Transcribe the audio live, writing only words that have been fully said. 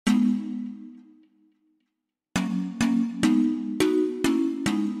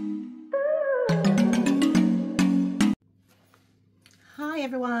Hi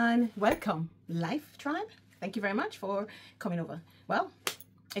everyone, welcome Life Tribe. Thank you very much for coming over. Well,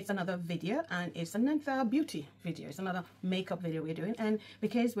 it's another video and it's another beauty video. It's another makeup video we're doing, and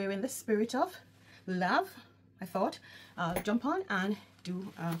because we're in the spirit of love, I thought jump on and do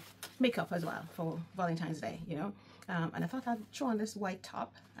makeup as well for Valentine's Day, you know. And I thought I'd throw on this white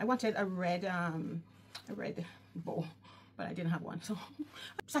top. I wanted a red bow, but I didn't have one, so I'm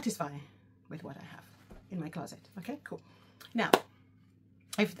satisfied with what I have in my closet. Okay, cool. Now,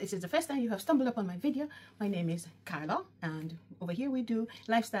 if this is the first time you have stumbled upon my video, my name is Carla, and over here we do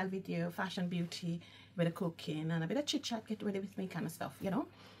lifestyle video, fashion, beauty, a bit of cooking, and a bit of chit chat, get ready with me kind of stuff, you know.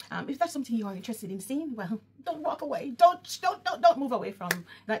 If that's something you are interested in seeing, well, don't walk away. Don't move away from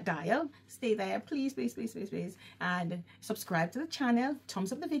that dial. Stay there, please, please, please, please, please, and subscribe to the channel.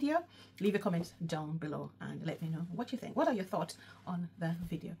 Thumbs up the video. Leave your comments down below and let me know what you think. What are your thoughts on the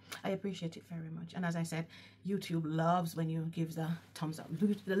video? I appreciate it very much. And as I said, YouTube loves when you give the thumbs up.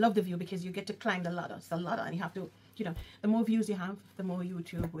 They love the view because you get to climb the ladder. It's the ladder, and you have to, you know, the more views you have, the more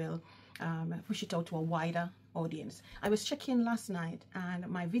YouTube will push it out to a wider audience. I was checking last night and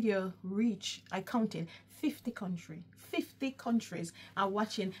my video reach, I counted 50 countries. 50 countries are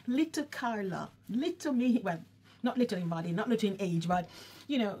watching little Carla, little me, well, not little in body, not little in age, but,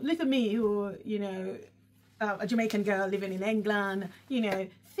 you know, little me who, you know, a Jamaican girl living in England, you know,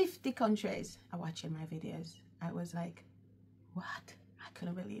 50 countries are watching my videos. I was like, what? I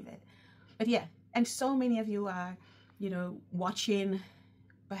couldn't believe it. But yeah, and so many of you are, you know, watching,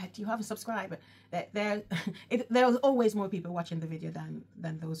 but you haven't subscribed. There's always more people watching the video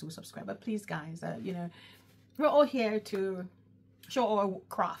than those who subscribe. But please, guys, you know, we're all here to show our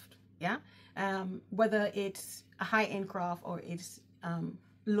craft, yeah. Whether it's a high-end craft or it's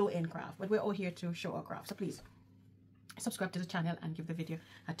low-end craft, but we're all here to show our craft. So please subscribe to the channel and give the video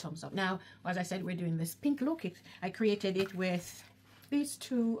a thumbs up. Now, as I said, we're doing this pink look. I created it with these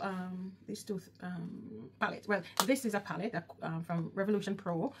two palettes. Well, this is a palette from Revolution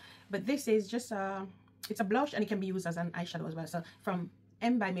Pro, but this is just it's a blush, and it can be used as an eyeshadow as well. So from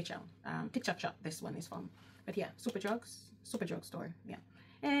M by Mitchell, TikTok shop this one is from. But yeah, Superdrug store, yeah.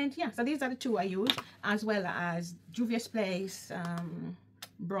 And yeah, so these are the two I use, as well as Juvia's Place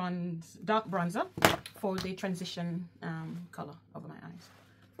dark bronzer for the transition color over my eyes.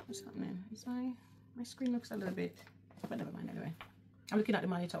 What's happening? Is my screen looks a little bit, but never mind anyway. I'm looking at the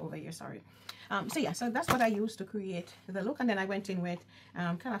monitor over here, sorry. So yeah, so that's what I used to create the look, and then I went in with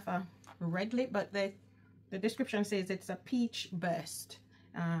kind of a red lip, but the description says it's a peach burst,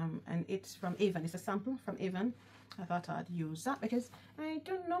 and it's from Avon. It's a sample from Avon. I thought I'd use that because I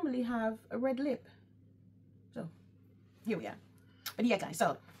don't normally have a red lip. So here we are. But yeah, guys,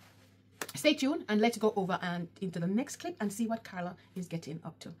 so stay tuned and let's go over and into the next clip and see what Carla is getting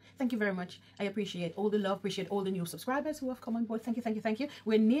up to. Thank you very much. I appreciate all the love, appreciate all the new subscribers who have come on board. Thank you, thank you, thank you.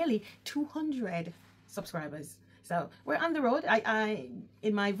 We're nearly 200 subscribers. So we're on the road.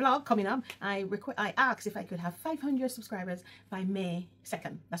 In my vlog coming up, I asked if I could have 500 subscribers by May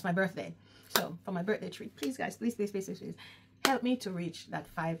 2nd. That's my birthday. So for my birthday treat, please guys, please, please, please, please, please help me to reach that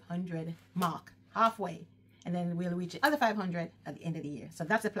 500 mark halfway. And then we'll reach the other 500 at the end of the year. So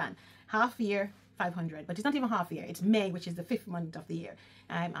that's the plan. Half year, 500. But it's not even half year. It's May, which is the 5th month of the year.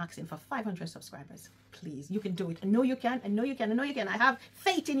 I'm asking for 500 subscribers. Please, you can do it. I know you can. I know you can. I know you can. I have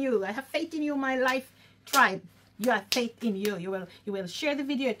faith in you. I have faith in you, my life tribe. You have faith in you. You will share the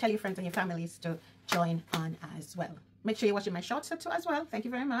video. Tell your friends and your families to join on as well. Make sure you're watching my shorts as well. Thank you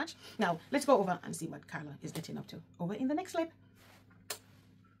very much. Now, let's go over and see what Carla is getting up to over in the next clip.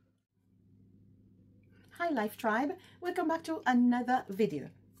 Hi Life Tribe, welcome back to another video.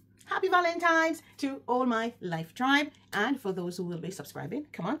 Happy Valentines to all my Life Tribe, and for those who will be subscribing,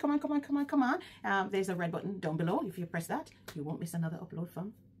 come on, come on, come on, come on, come on. There's a red button down below. If you press that, you won't miss another upload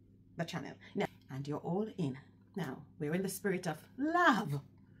from the channel. Now, and you're all in. Now, we're in the spirit of love.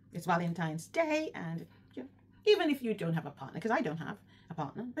 It's Valentine's Day, and you know, even if you don't have a partner, because I don't have a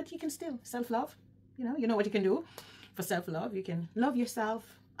partner, but you can still self-love. You know what you can do for self-love. You can love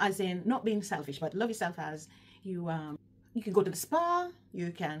yourself, as in not being selfish, but love yourself as you can go to the spa,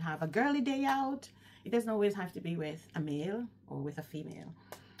 you can have a girly day out. It doesn't always have to be with a male or with a female.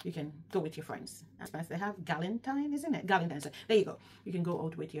 You can go with your friends. As they have Valentine, isn't it? Valentine's. There you go. You can go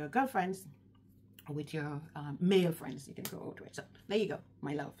out with your girlfriends or with your male friends. You can go out with. So there you go,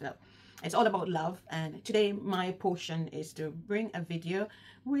 my love. So it's all about love, and today my portion is to bring a video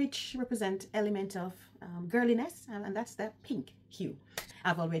which represents element of girliness, and that's the pink hue.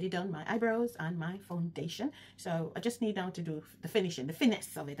 I've already done my eyebrows and my foundation, so I just need now to do the finishing, the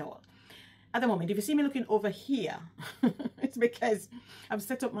finesse of it all. At the moment, if you see me looking over here, it's because I've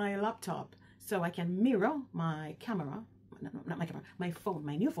set up my laptop so I can mirror my camera not my camera, my phone,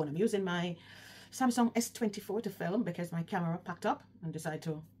 my new phone. I'm using my Samsung S24 to film because my camera packed up and decided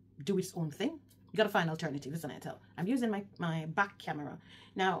to do its own thing. You gotta find an alternative, isn't it? So I'm using my back camera.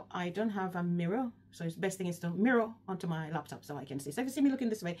 Now, I don't have a mirror, so the best thing is to mirror onto my laptop so I can see. So if you see me looking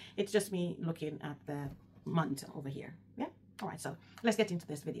this way, it's just me looking at the monitor over here. Yeah? All right, so let's get into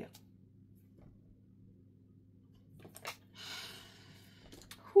this video.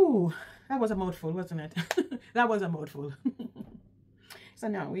 Whew, that was a mouthful, wasn't it? That was a mouthful. So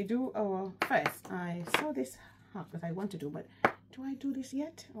now we do our first. I saw this hack that I want to do, but do I do this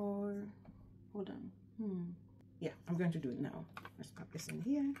yet or... Hold on. Yeah, I'm going to do it now. Let's pop this in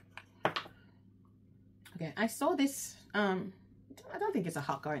here. Okay, I saw this. I don't think it's a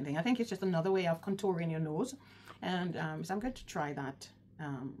hack or anything. I think it's just another way of contouring your nose. And so I'm going to try that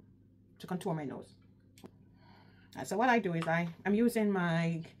to contour my nose. So what I do is I'm using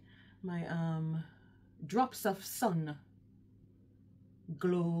my Drops of Sun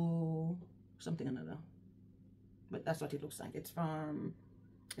Glow something or another. But that's what it looks like. It's from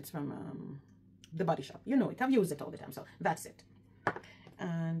the Body Shop. You know it. I've used it all the time, so that's it.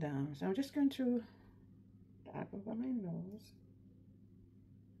 And so I'm just going to dab over my nose.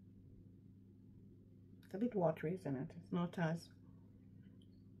 It's a bit watery, isn't it? It's not as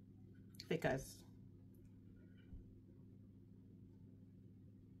thick as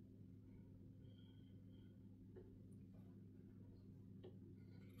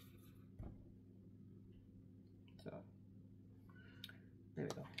so. There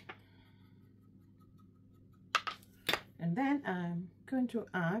we go. And then I'm going to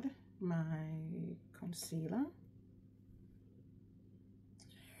add my concealer.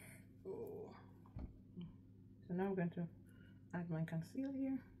 Oh. So now I'm going to add my concealer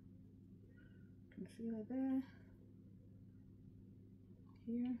here. Concealer there.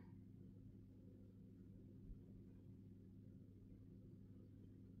 Here.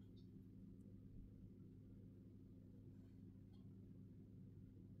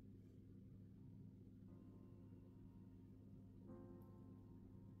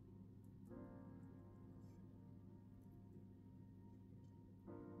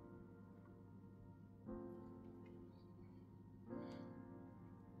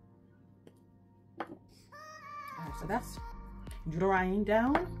 So that's drying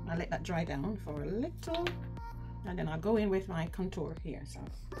down. I'll let that dry down for a little, and then I'll go in with my contour here. So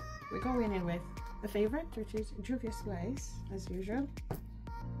we're going in with the favorite, which is Juvia's Place, as usual.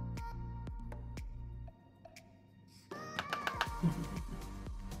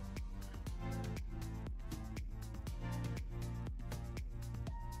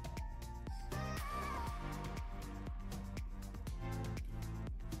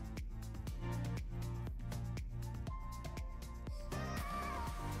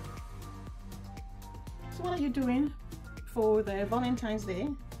 So what are you doing for the Valentine's Day,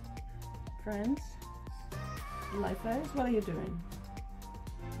 friends? Lifers, what are you doing?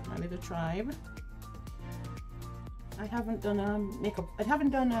 My little tribe. I haven't done a makeup. I haven't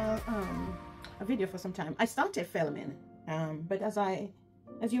done a video for some time. I started filming, but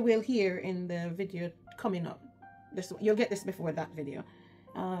as you will hear in the video coming up, you'll get this before that video.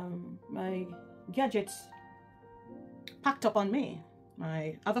 My gadgets packed up on me.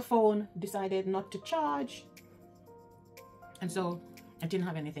 My other phone decided not to charge, and so I didn't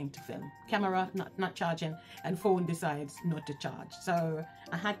have anything to film. Camera not charging, and phone decides not to charge. So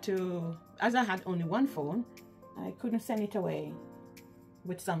I had to, as I had only one phone, I couldn't send it away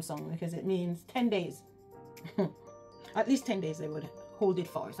with Samsung because it means 10 days. At least 10 days they would hold it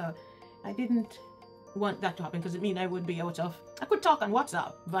for. So I didn't want that to happen because it means I would be out of, I could talk on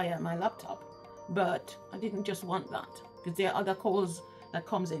WhatsApp via my laptop, but I didn't just want that because there are other calls that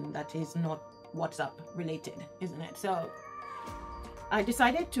comes in that is not WhatsApp related, isn't it? So I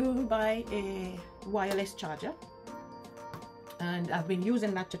decided to buy a wireless charger, and I've been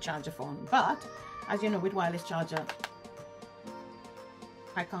using that to charge a phone. But as you know, with wireless charger,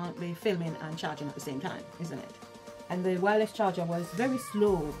 I can't be filming and charging at the same time, isn't it? And the wireless charger was very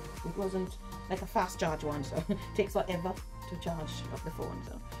slow. It wasn't like a fast charge one, so it takes forever to charge up the phone.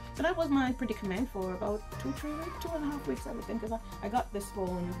 So that was my predicament for about 2-3 weeks, 2.5 weeks, I would think, because I got this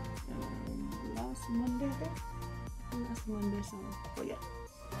phone last Monday, I think. Last Monday, so yeah.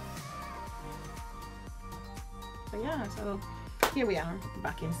 So yeah, so here we are,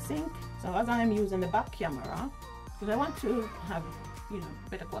 back in sync. So as I am using the back camera, because I want to have, you know,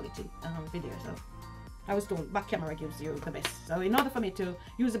 better quality video. So I was told back camera gives you the best. So in order for me to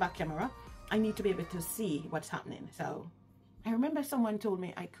use the back camera, I need to be able to see what's happening. So I remember someone told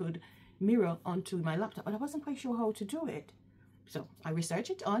me I could mirror onto my laptop, but I wasn't quite sure how to do it. So I researched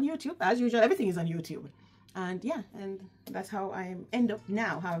it on YouTube. As usual, everything is on YouTube. And yeah, and that's how I end up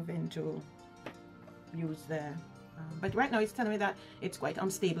now having to use the but right now it's telling me that it's quite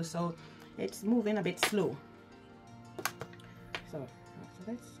unstable, so it's moving a bit slow. So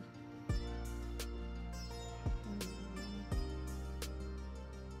after this,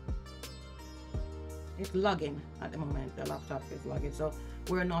 it's lagging at the moment. The laptop is lagging, so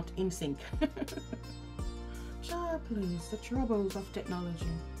we're not in sync. Child, please, the troubles of technology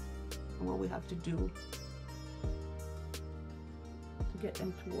and what we have to do to get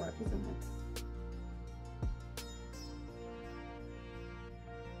them to work, isn't it?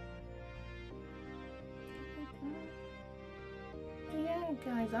 Yeah,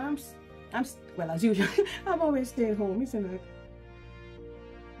 guys, I'm well, as usual. I'm always staying home, isn't it?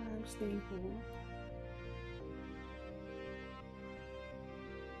 I'm staying home.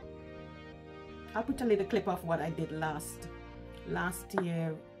 I'll put a little clip of what I did last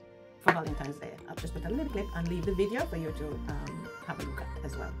year for Valentine's Day. I'll just put a little clip and leave the video for you to have a look at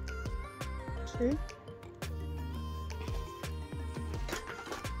as well. See?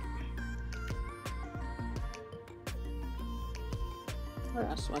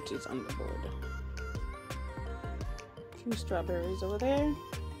 That's what is on the board. A few strawberries over there.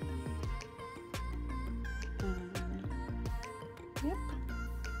 Yep.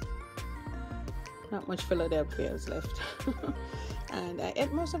 Not much Philadelphia is left. And I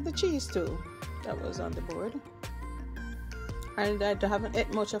ate most of the cheese too that was on the board. And I haven't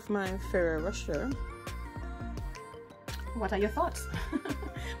ate much of my Ferrero Rocher. What are your thoughts?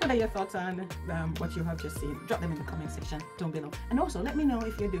 What are your thoughts on what you have just seen? Drop them in the comment section down below. And also let me know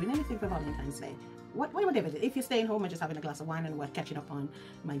if you're doing anything for Valentine's Day. Whatever it is. If you're staying home and just having a glass of wine and we're catching up on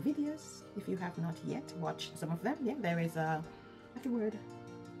my videos. If you have not yet watched some of them, yeah, there is what's the word?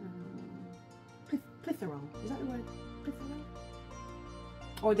 Plethora. Is that the word? Plethora?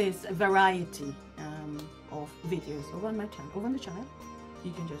 Or there's a variety of videos over on my channel, over on the channel.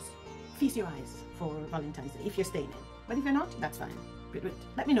 You can just feast your eyes for Valentine's Day if you're staying in. But if you're not, that's fine. But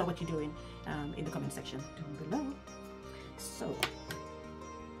let me know what you're doing in the comment section down below. So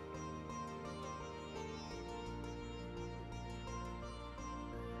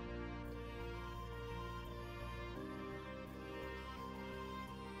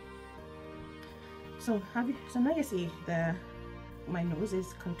so now you see my nose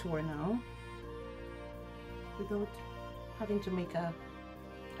is contour now without having to make a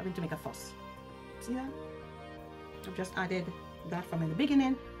fuss. See that? I've just added that from in the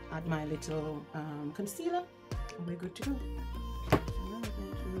beginning. Add my little concealer and we're good to go. So now I'm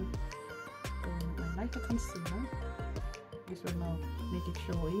going to go in with my lighter concealer. This will now make it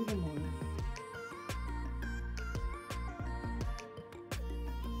show even more.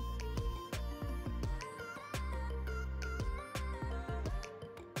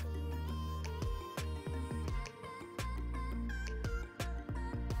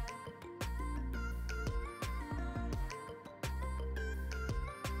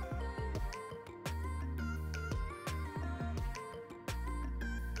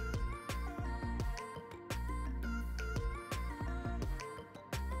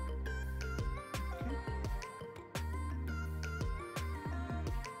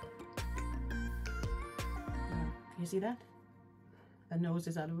 You see that? The nose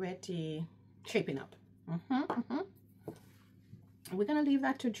is already shaping up. We're gonna leave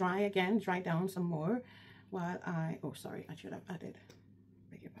that to dry again, dry down some more while oh sorry, I should have added,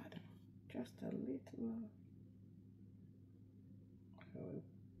 beg your pardon, just a little,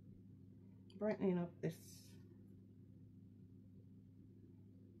 brightening up this.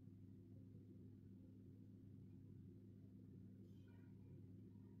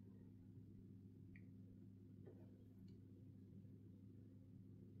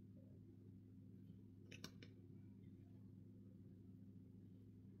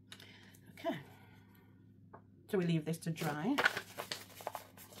 Okay, so we leave this to dry.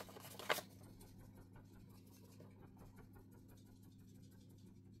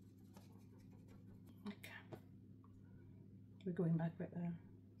 Okay, we're going back with the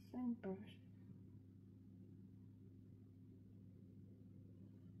same brush.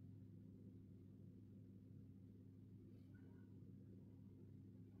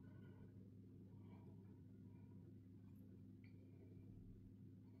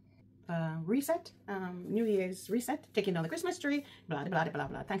 Reset, New Year's reset, taking down the Christmas tree, blah blah blah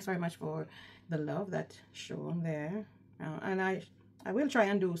blah. Thanks very much for the love that's shown there, and I will try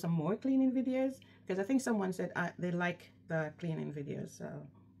and do some more cleaning videos because I think someone said they like the cleaning videos, so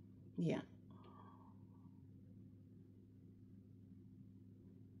yeah.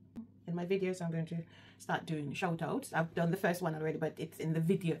 In my videos I'm going to start doing shout outs. I've done the first one already, but it's in the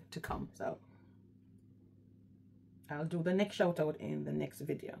video to come. So I'll do the next shout out in the next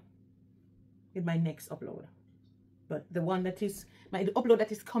video, in my next upload. But the one that is my upload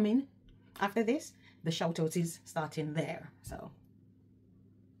that is coming after this, the shout out is starting there. So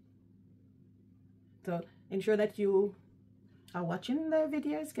ensure that you are watching the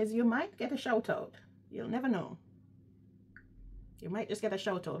videos, because you might get a shout out. You'll never know. You might just get a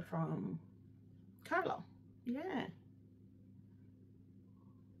shout out from Carla. Yeah.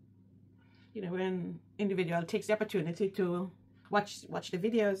 You know, when individual takes the opportunity to watch the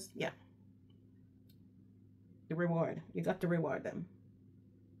videos, yeah. The reward. You got to reward them.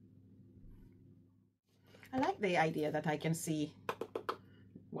 I like the idea that I can see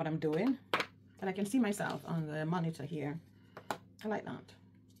what I'm doing, and I can see myself on the monitor here. I like that.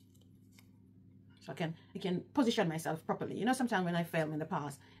 So I can position myself properly. You know, sometimes when I film in the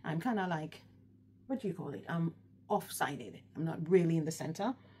past, I'm kind of like, what do you call it? I'm off-sided. I'm not really in the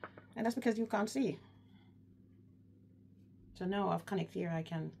center. And that's because you can't see. So now I've connected here, I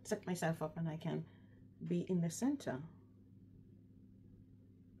can set myself up and I can be in the center.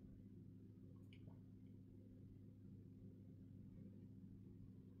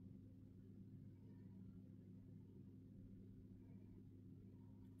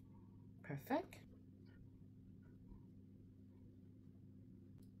 Perfect.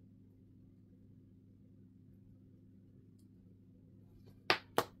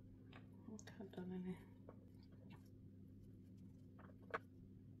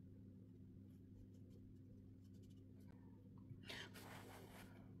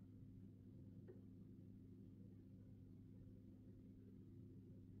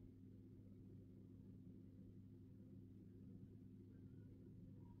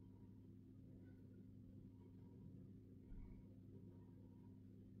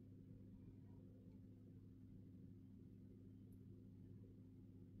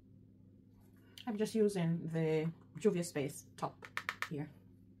 I'm just using the Juvia Space top here.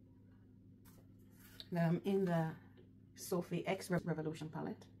 In the Sophie X Revolution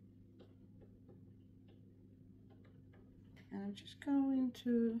palette. And I'm just going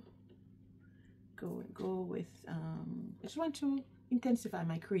to go with, I just want to intensify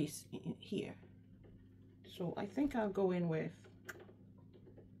my crease in here. So I think I'll go in with,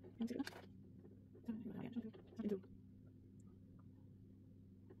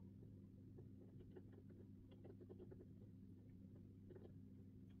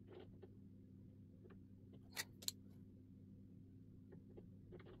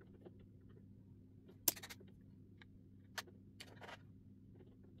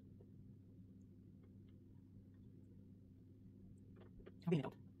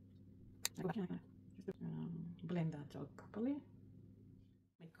 blend that out properly.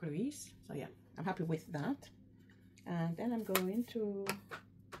 My crease. So yeah, I'm happy with that. And then I'm going to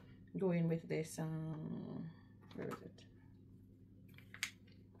go in with this. Where is it?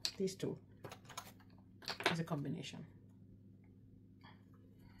 These two as a combination.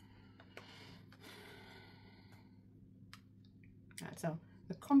 Alright, so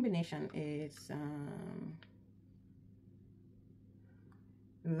the combination is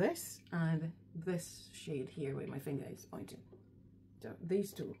this and this shade here where my finger is pointing. So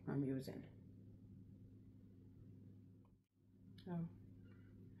these two I'm using. So,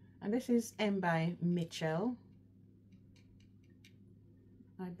 and this is M by Mitchell.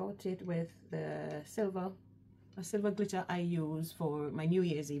 I bought it with the silver glitter I use for my New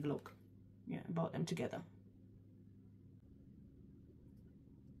Year's Eve look. Yeah, I bought them together.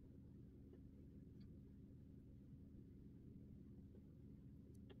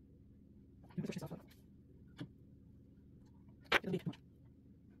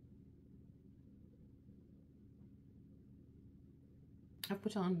 I've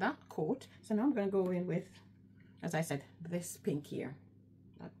put on that coat, so now I'm going to go in with, as I said, this pink here,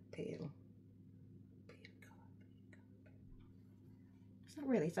 that pale color. It's not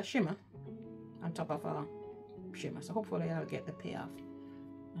really, it's a shimmer on top of a shimmer, so hopefully I'll get the payoff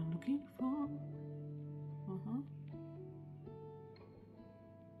I'm looking for.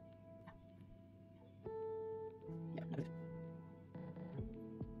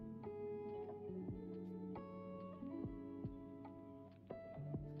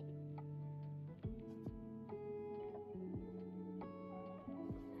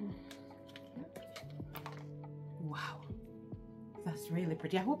 Wow, that's really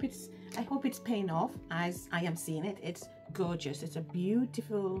pretty. I hope it's paying off as I am seeing it. It's gorgeous. It's a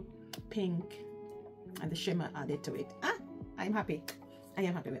beautiful pink and the shimmer added to it. I'm happy. I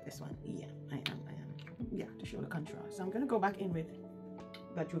am happy with this one. Yeah, I am. Yeah, to show the contrast. So I'm going to go back in with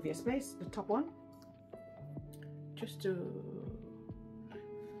that Juvia Space, the top one, just to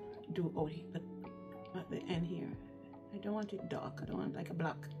do at the end here. I don't want it dark. I don't want like a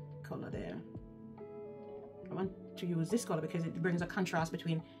black color there. I want to use this color because it brings a contrast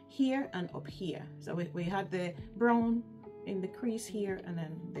between here and up here. So we had the brown in the crease here and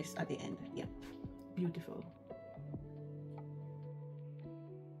then this at the end. Yeah, beautiful.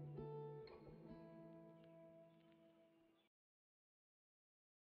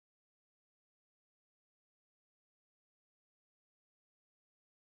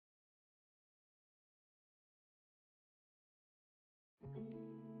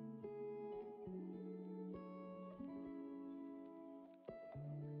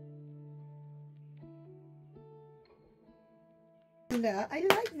 No, I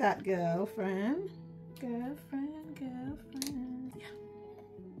like that, girlfriend. Girlfriend, girlfriend. Yeah.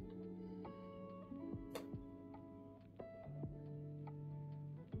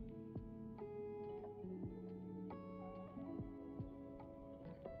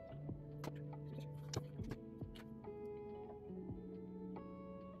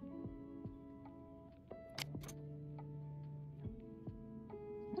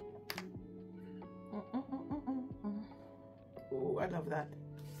 Oh, I love that.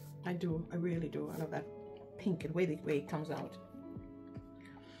 I do. I really do. I love that pink, the way it comes out.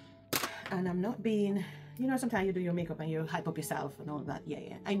 And I'm not being, you know, sometimes you do your makeup and you hype up yourself and all that. Yeah,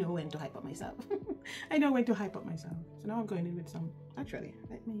 yeah. I know when to hype up myself. I know when to hype up myself. So now I'm going in with some, actually,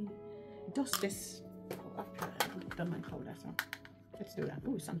 let me dust this. Oh, I've done my powder, so let's do that.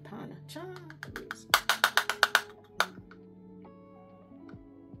 Oh, some pan. Please.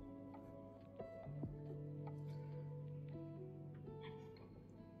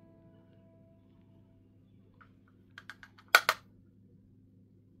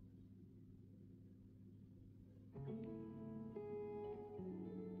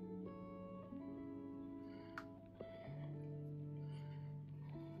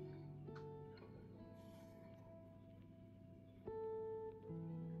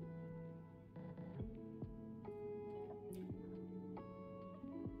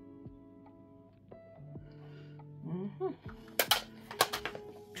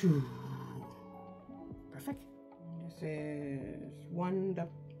 Perfect. This is Wonder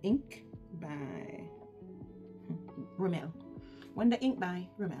Ink by Rimmel. Wonder Ink by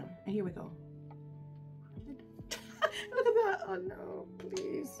Rimmel. And here we go. Look at that. Oh no,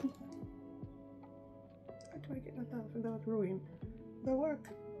 please. How do I get that off without ruining the work?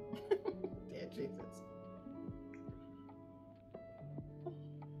 Dear Jesus.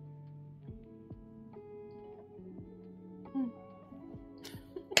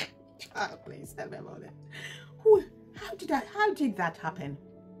 Oh, please tell me about it. How did that happen?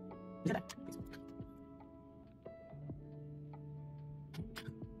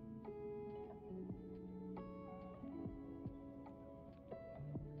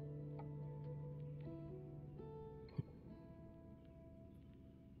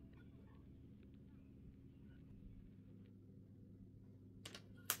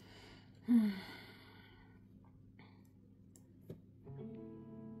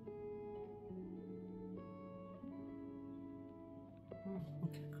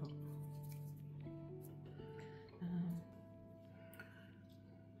 Okay, cool.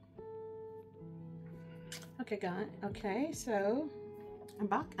 Okay, guys. Okay, so I'm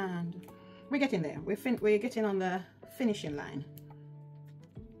back and we're getting there. We're getting on the finishing line.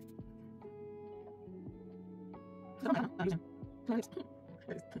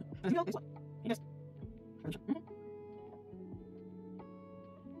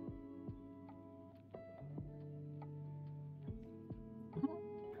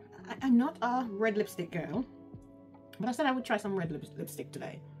 I'm not a red lipstick girl, but I said I would try some red lipstick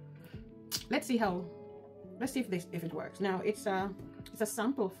today. Let's see if it works. Now it's a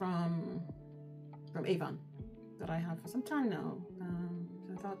sample from Avon that I have for some time now.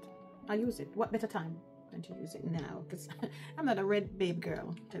 So I thought I'll use it. What better time than to use it now? Because I'm not a red babe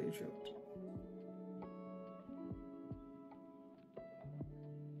girl, to tell you the truth.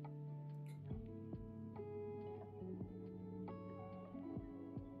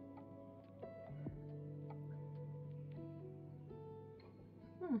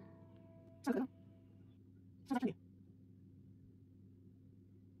 Okay.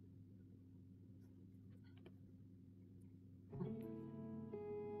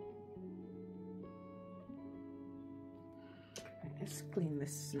 Let's clean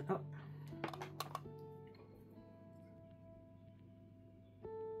this up.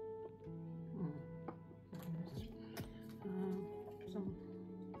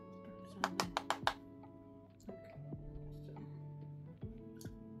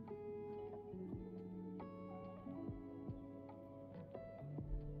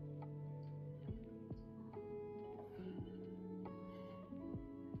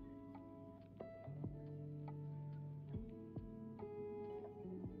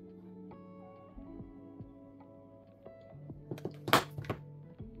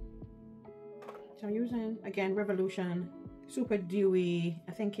 So I'm using, again, Revolution Super Dewy.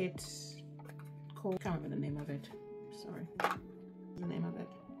 I think it's called, I can't remember the name of it. Sorry. The name of it.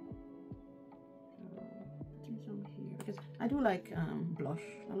 Putting some here because I do like blush.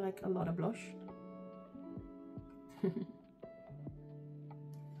 I like a lot of blush.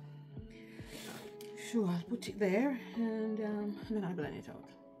 So I'll put it there and then I blend it out.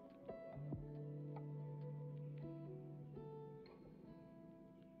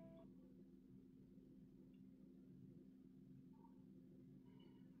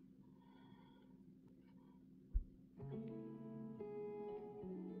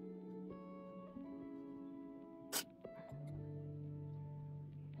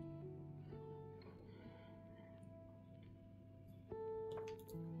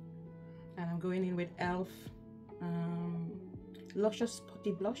 And I'm going in with e.l.f. Luscious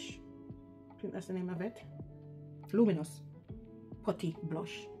Putty Blush. I think that's the name of it. Luminous Putty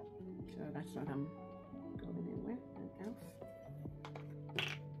Blush. So that's what I'm going in with. And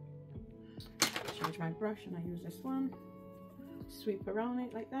e.l.f. Change my brush and I use this one. Sweep around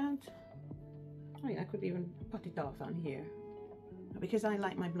it like that. Oh yeah, I could even put it off on here. Because I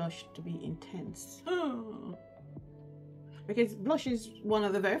like my blush to be intense. Because blush is one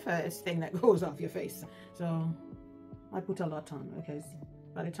of the very first thing that goes off your face. So I put a lot on because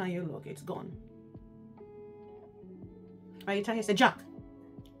by the time you look, it's gone. By the time you say Jack,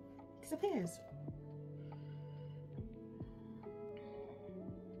 it disappears.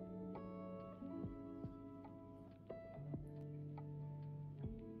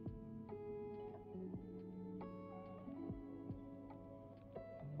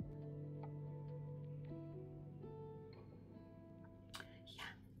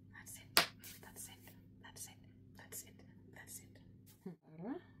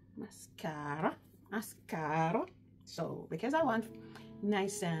 Mascara. So because I want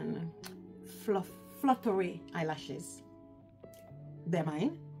nice and fluttery eyelashes, they're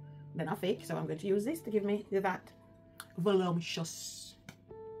mine, they're not fake, so I'm going to use this to give me that voluptuous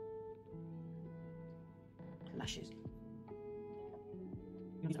lashes.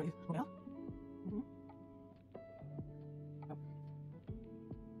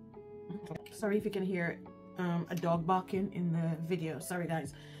 Sorry if you can hear a dog barking in the video. Sorry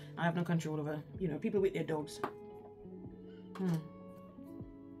guys, I have no control over, you know, people with their dogs.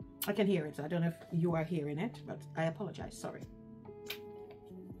 I can hear it, so I don't know if you are hearing it, but I apologize. Sorry.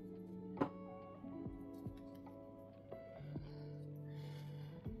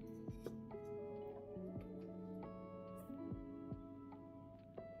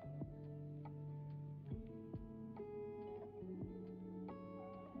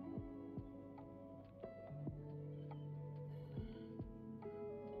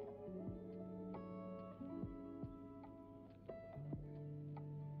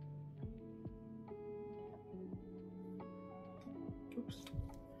 Oops.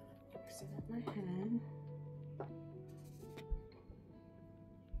 Set up my hand.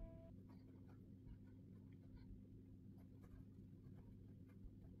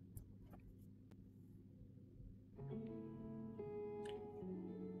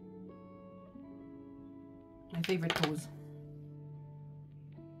 My favorite pose.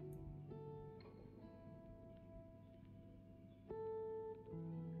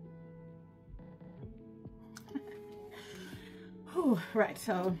 Right,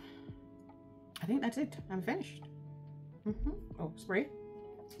 so I think that's it. I'm finished. Oh, spray.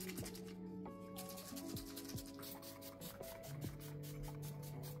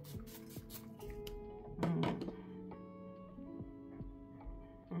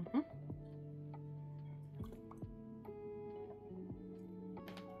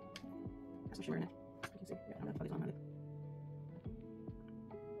 That's some shimmer in it. You can see. Yeah, I'm gonna put it on my lip.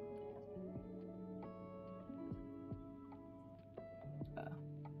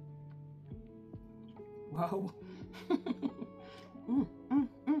 Wow.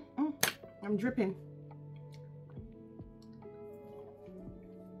 I'm dripping.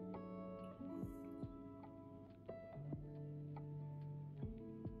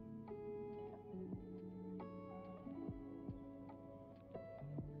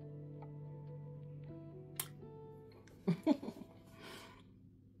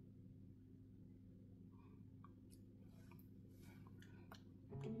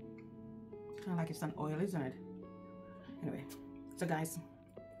 Kind of like it's an oil, isn't it? Anyway, so guys,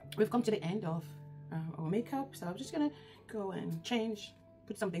 we've come to the end of our makeup, so I'm just gonna go and change,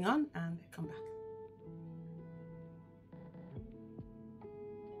 put something on and come back.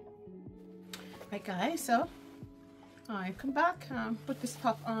 Right guys, so I come back, put this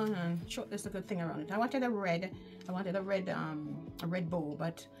top on and short this a good thing around it. I wanted a red bow,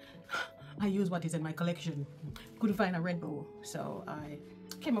 but I use what is in my collection. Couldn't find a red bow, so I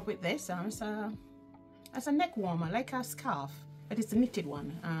came up with this. It's a neck warmer, like a scarf, but it's a knitted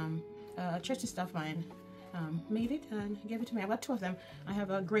one. A churchy stuff mine made it and gave it to me. I've got 2 of them. I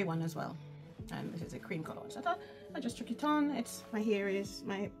have a grey one as well, and this is a cream color. So I thought I just took it on. It's my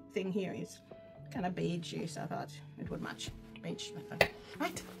thing here is kind of beige, so I thought it would match beige.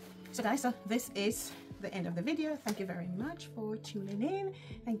 Right. So guys, so this is the end of the video. Thank you very much for tuning in.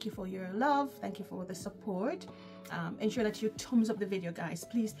 Thank you for your love. Thank you for the support. Ensure that you thumbs up the video, guys.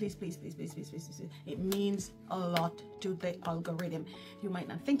 Please, please, please, please, please, please, please, please. It means a lot to the algorithm. You might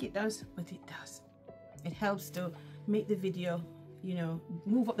not think it does, but it does. It helps to make the video, you know,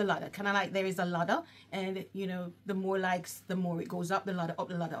 move up the ladder. Kind of like there is a ladder, and you know, the more likes, the more it goes up the ladder, up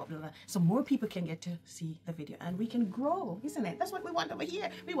the ladder, up the ladder. So more people can get to see the video, and we can grow, isn't it? That's what we want over here.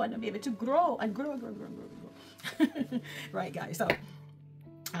 We want to be able to grow and grow, grow, grow, grow, grow. Right, guys. So,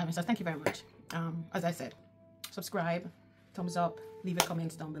 so thank you very much. As I said, subscribe, thumbs up, leave your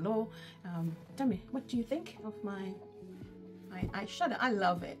comments down below. Tell me, what do you think of my eyeshadow? I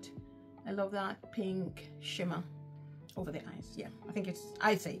love it. I love that pink shimmer over the eyes. Yeah, I think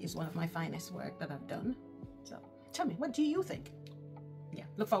I'd say it's one of my finest work that I've done. So tell me, what do you think? Yeah,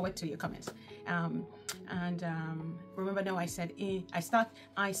 look forward to your comments. Remember now I said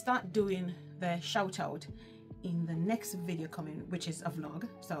I start doing the shout out in the next video coming, which is a vlog.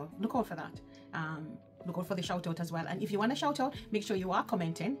 So look out for that. Look out for the shout out as well. And if you want a shout out, make sure you are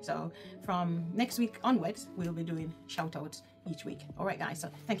commenting. So from next week onwards, we'll be doing shout outs each week. All right, guys.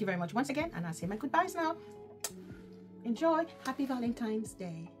 So thank you very much once again, and I'll say my goodbyes now. Enjoy. Happy Valentine's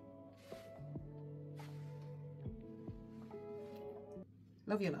Day.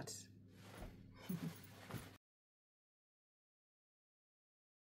 Love you lots.